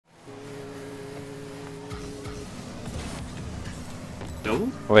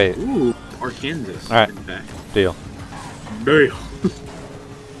shovel? Wait. Ooh, Arkansas. Alright. Deal. Deal.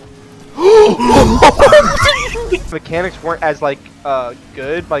 Mechanics weren't as like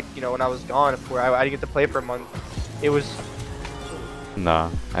good, like, you know, when I was gone, where I didn't get to play for a month. It was.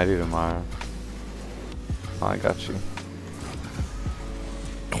 Nah, I do tomorrow. Oh, I got you.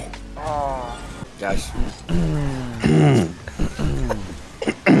 Oh. Guys.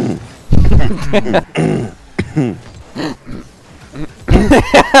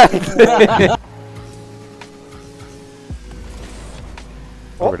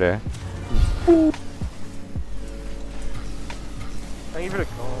 Over there. Thank you for the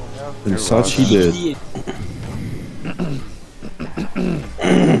call. Yeah. And such he did.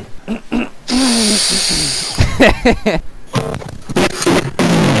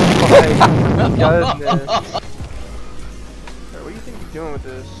 Oh my goodness. What do you think you're doing with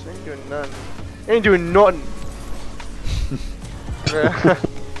this? Ain't doing nothing. Ain't doing nothing.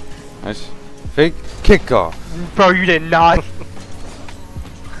 Nice. Fake kickoff. Bro, you did not.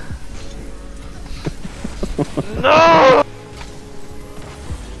 No!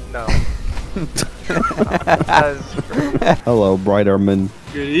 No. That is crazy. Hello, Brighterman.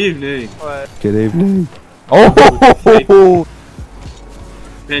 Good evening. What? Good evening. Oh!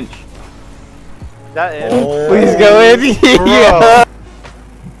 Pinch. Is that it? Oh. Please go in. Yeah.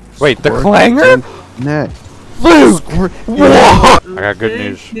 Wait, the clanger? Net. Luke! What? I got good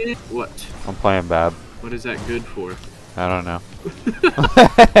news. What? I'm playing bad. What is that good for? I don't know.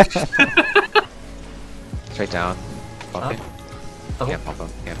 Straight down. Pump it. Can't pump him.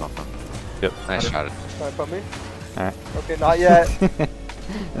 Can't pump him. Yep. Nice shot. Can I pump me? Alright. Okay, not yet.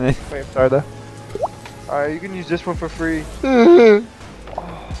 Wait, I'm sorry though. Alright, you can use this one for free.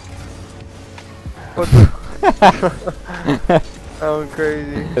 What the? That went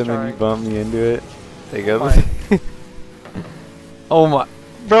crazy. And then you bump me into it. Take up. Fine. Oh my.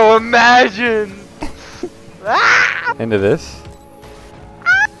 Bro, imagine! Ah! Into this?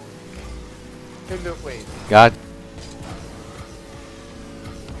 Wait. God.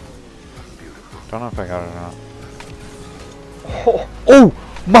 Don't know if I got it or not. Oh, Oh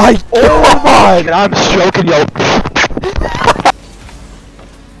my God! I'm stroking yo.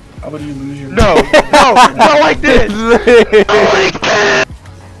 How about you lose your... No, no, not like this! Not like this!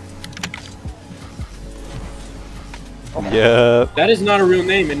 Yep. That is not a real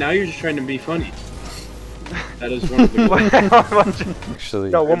name, and now you're just trying to be funny. That is one of the. Actually.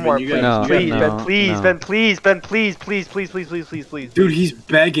 No, one more, You please, guys- please, no, Ben, please, no. Ben, please, Ben, please, please, please, please, please, please, please. Dude, he's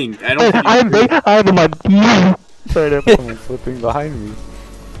begging. I don't think I'm in my. Someone flipping behind me.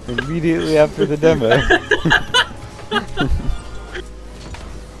 Immediately after the demo.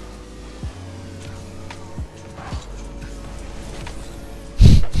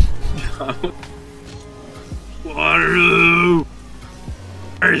 Water!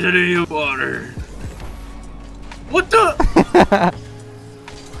 Where's any water? What the?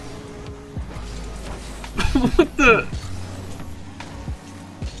 What the?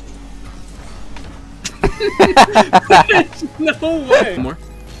 There's no way. One more.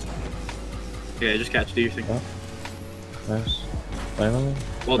 Yeah, just catch. Do your thing. Nice. Finally.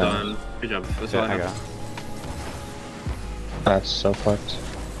 Well done. Good job. That's all I I have. got. That's so fucked.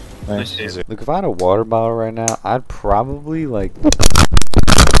 Nice Nice. save. Look, if I had a water bottle right now, I'd probably like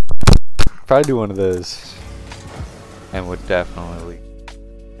do one of those, and would definitely leak.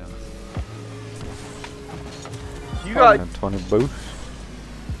 You got. 20 boost.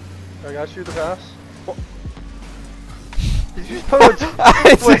 I got you the pass. What? Did you just put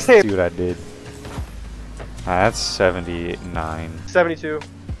Let's see what I did. That's 79. 72.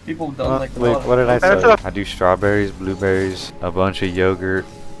 People don't like the Wait, water. what did I That's say? a- I do strawberries, blueberries, a bunch of yogurt,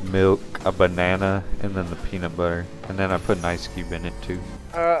 milk, a banana, and then the peanut butter. And then I put an ice cube in it too.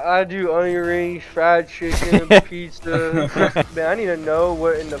 I do onion rings, fried chicken, pizza. Man, I need to know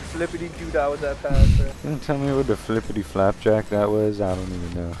what in the flippity doo that was that pass. Bro. You don't tell me what the flippity flapjack that was? I don't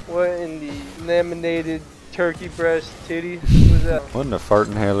even know. What in the laminated turkey breast titty was that? What in the fart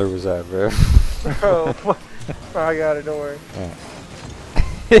inhaler was that, bro? Bro, what? Oh, I got it. Don't worry.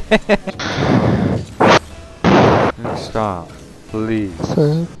 Stop. Please.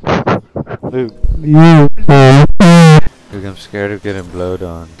 Luke. Luke, I'm scared of getting blowed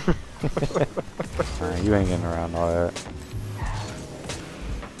on. Nah, you ain't getting around all that.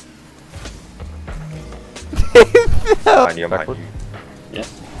 Behind you, I'm behind Backward. you. Yeah.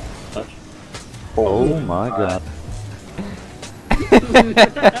 Touch. Oh my god.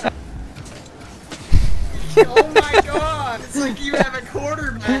 Oh my god! It's like you have a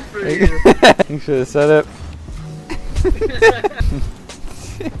quarterback for you! You should have said it.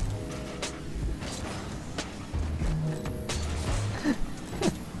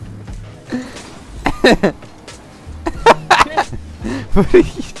 What are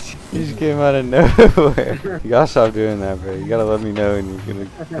you? You just came out of nowhere. You gotta stop doing that, bro. You gotta let me know when you're gonna.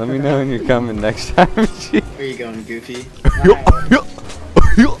 Let me know when you're coming next time. Where you going, Goofy? Alright,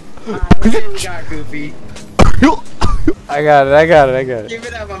 let's see what we got, Goofy. I got it. Give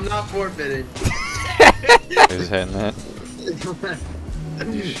it up, I'm not forfeiting. Just hitting it.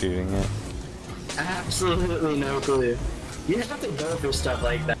 Just shooting it. Absolutely no clue. You just have to go for stuff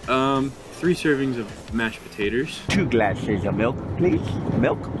like that. 3 servings of mashed potatoes. 2 glasses of milk, please.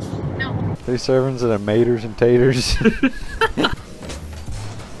 Milk? 3 servings of the maters and taters.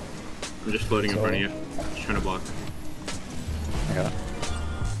 I'm just floating in front of you. Just trying to block. I got it.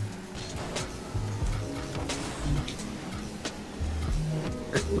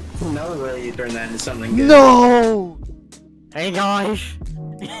 No way you turn that into something good. No! Hey guys!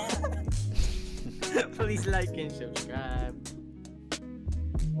 Please like and subscribe.